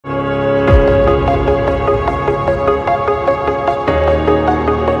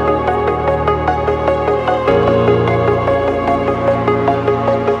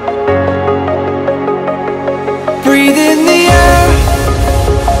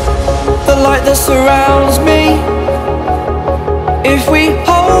that surrounds me. If we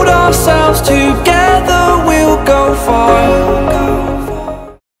hold ourselves together, we'll go far.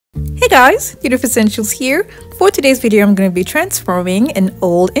 Hey guys, Yoduvh Essentials here. For today's video, I'm going to be transforming an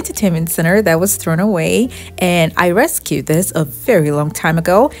old entertainment center that was thrown away, and I rescued this a very long time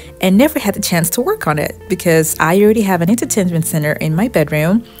ago and never had the chance to work on it because I already have an entertainment center in my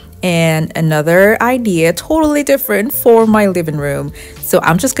bedroom and another idea totally different for my living room. So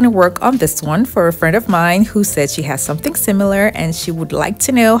I'm just going to work on this one for a friend of mine who said she has something similar and she would like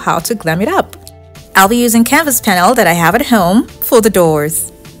to know how to glam it up. I'll be using canvas panel that I have at home for the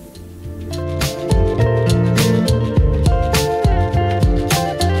doors.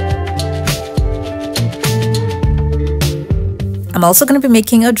 I'm also going to be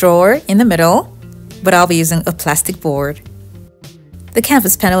making a drawer in the middle, but I'll be using a plastic board. The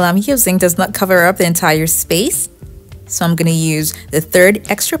canvas panel I'm using does not cover up the entire space, so I'm going to use the third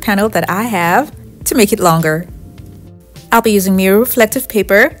extra panel that I have to make it longer. I'll be using mirror reflective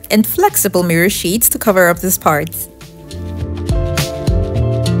paper and flexible mirror sheets to cover up these parts.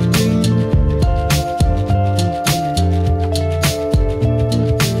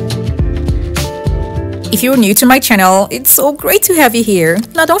 If you're new to my channel, it's so great to have you here.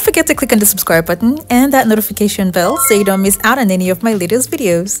 Now don't forget to click on the subscribe button and that notification bell so you don't miss out on any of my latest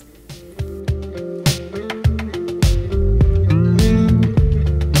videos.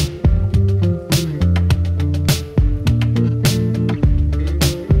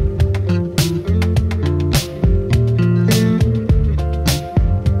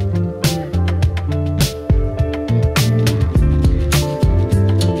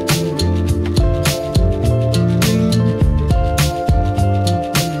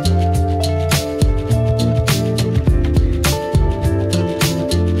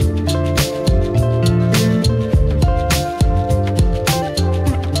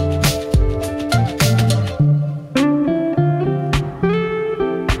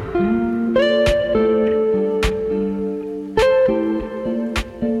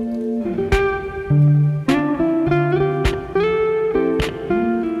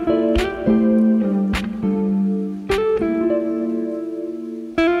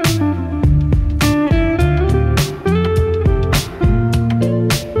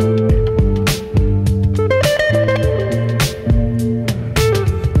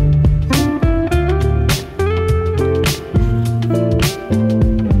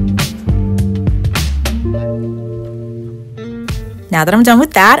 Now that I'm done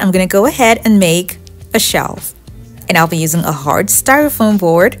with that, I'm going to go ahead and make a shelf. And I'll be using a hard styrofoam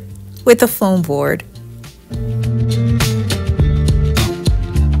board with a foam board.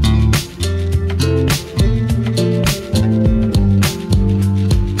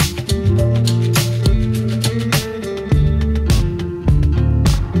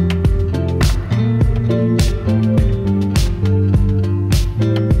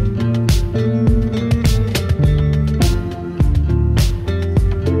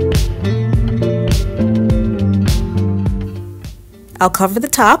 I'll cover the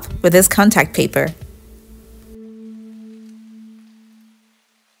top with this contact paper.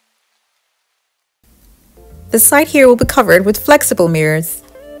 The side here will be covered with flexible mirrors.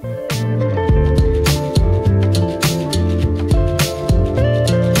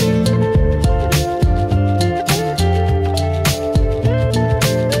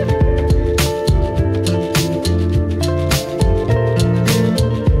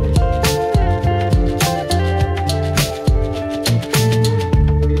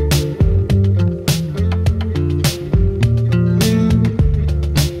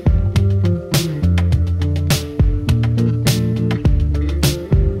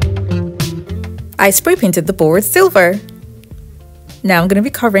 I spray painted the board silver. Now I'm going to be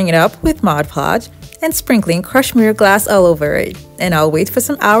covering it up with Mod Podge and sprinkling crushed mirror glass all over it, and I'll wait for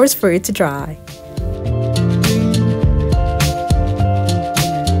some hours for it to dry.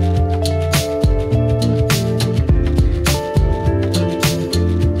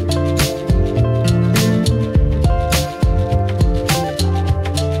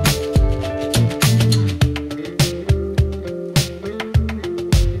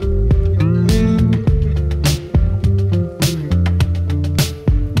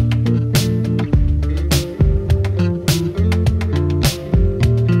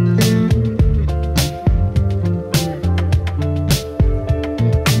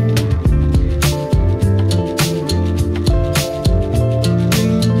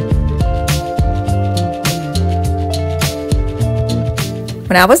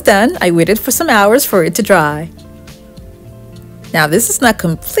 When I was done, I waited for some hours for it to dry. Now this is not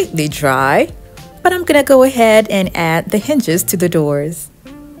completely dry, but I'm gonna go ahead and add the hinges to the doors.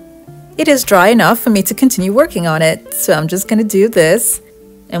 it is dry enough for me to continue working on it. So I'm just gonna do this.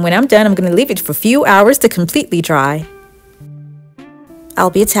 And when I'm done, I'm gonna leave it for a few hours to completely dry.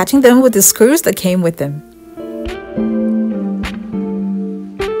 I'll be attaching them with the screws that came with them.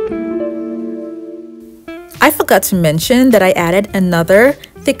 I forgot to mention that I added another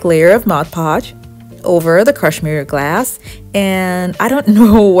thick layer of Mod Podge over the crushed mirror glass, and I don't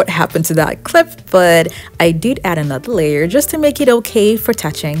know what happened to that clip, but I did add another layer just to make it okay for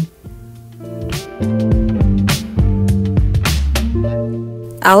touching.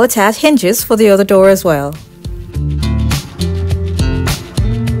 I'll attach hinges for the other door as well.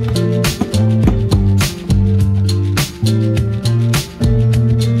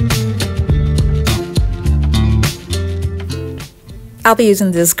 I'll be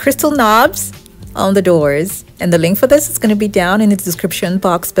using these crystal knobs on the doors, and the link for this is going to be down in the description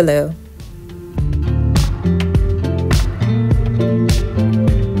box below.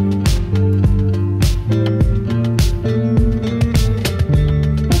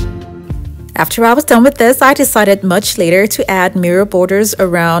 After I was done with this, I decided much later to add mirror borders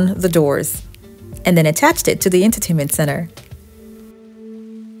around the doors and then attached it to the entertainment center.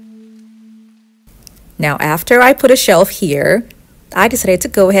 Now, after I put a shelf here, I decided to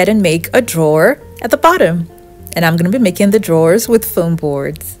go ahead and make a drawer at the bottom, and I'm going to be making the drawers with foam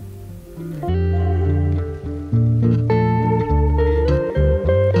boards.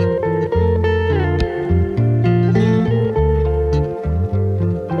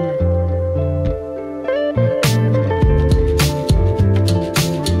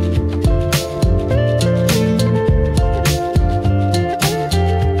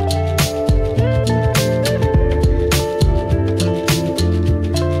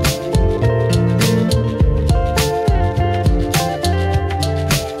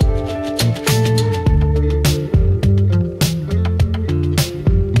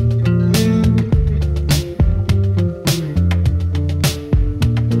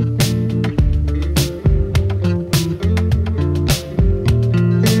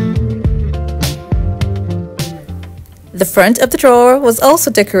 The front of the drawer was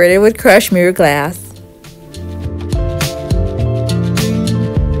also decorated with crushed mirror glass.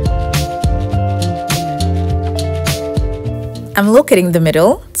 I'm locating the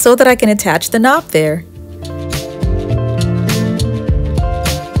middle so that I can attach the knob there.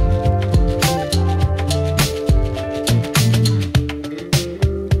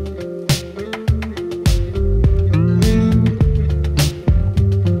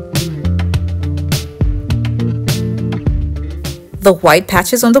 The white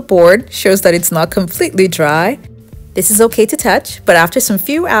patches on the board shows that it's not completely dry. This is okay to touch, but after some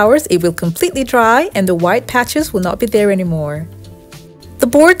few hours it will completely dry and the white patches will not be there anymore. The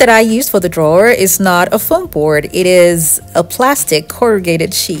board that I used for the drawer is not a foam board. It is a plastic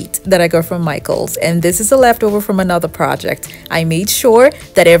corrugated sheet that I got from Michael's, and this is a leftover from another project. I made sure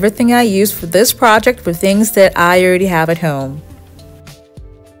that everything I used for this project were things that I already have at home.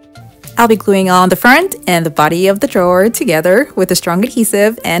 I'll be gluing on the front and the body of the drawer together with a strong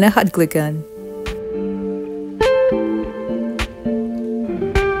adhesive and a hot glue gun.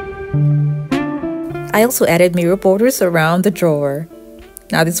 I also added mirror borders around the drawer.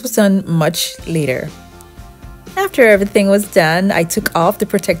 Now this was done much later. After everything was done, I took off the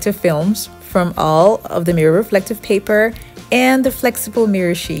protective films from all of the mirror reflective paper and the flexible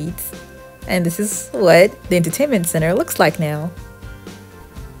mirror sheets. And this is what the entertainment center looks like now.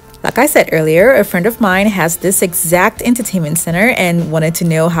 Like I said earlier, a friend of mine has this exact entertainment center and wanted to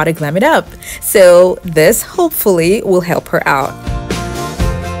know how to glam it up. So this hopefully will help her out.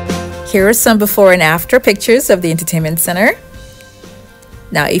 Here are some before and after pictures of the entertainment center.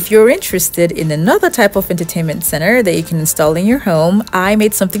 Now, if you're interested in another type of entertainment center that you can install in your home, I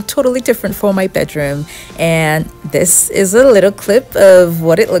made something totally different for my bedroom. And this is a little clip of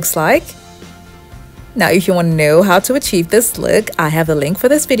what it looks like. Now, if you want to know how to achieve this look, I have a link for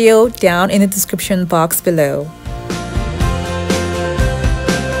this video down in the description box below.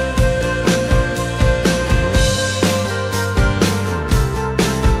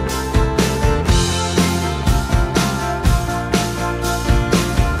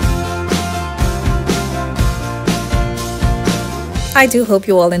 I do hope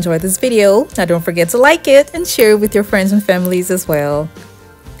you all enjoyed this video. Now don't forget to like it and share it with your friends and families as well.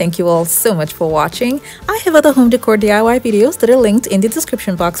 Thank you all so much for watching. I have other home decor DIY videos that are linked in the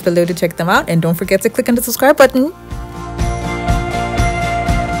description box below to check them out, and don't forget to click on the subscribe button.